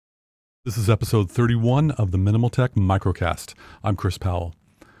This is episode 31 of the mnmltek microcast. I'm Chris Powell.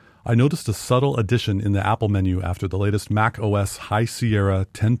 I noticed a subtle addition in the Apple menu after the latest Mac OS High Sierra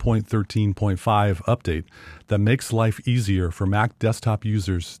 10.13.5 update that makes life easier for Mac desktop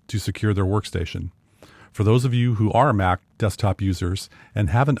users to secure their workstation. For those of you who are Mac desktop users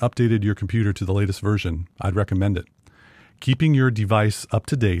and haven't updated your computer to the latest version, I'd recommend it. Keeping your device up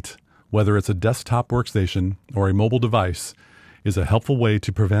to date, whether it's a desktop workstation or a mobile device, is a helpful way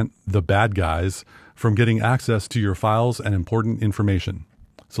to prevent the bad guys from getting access to your files and important information.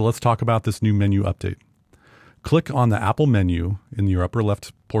 So let's talk about this new menu update. Click on the Apple menu in your upper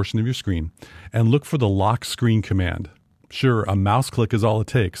left portion of your screen and look for the lock screen command. Sure, a mouse click is all it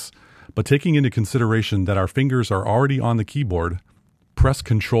takes, but taking into consideration that our fingers are already on the keyboard, press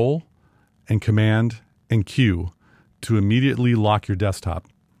Control and Command and Q to immediately lock your desktop.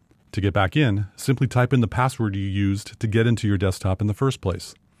 To get back in, simply type in the password you used to get into your desktop in the first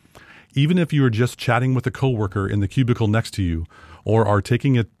place. Even if you are just chatting with a coworker in the cubicle next to you or are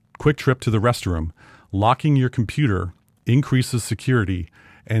taking a quick trip to the restroom, locking your computer increases security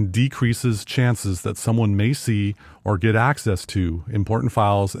and decreases chances that someone may see or get access to important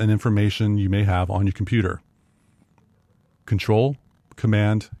files and information you may have on your computer. Control,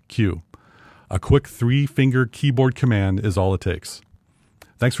 Command, Q. A quick 3-finger keyboard command is all it takes.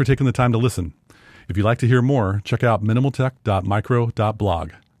 Thanks for taking the time to listen. If you'd like to hear more, check out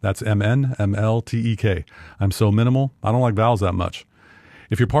mnmltek.micro.blog. That's mnmltek. I'm so minimal, I don't like vowels that much.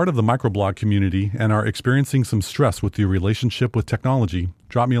 If you're part of the microblog community and are experiencing some stress with your relationship with technology,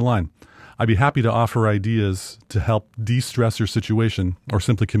 drop me a line. I'd be happy to offer ideas to help de-stress your situation or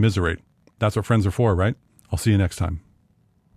simply commiserate. That's what friends are for, right? I'll see you next time.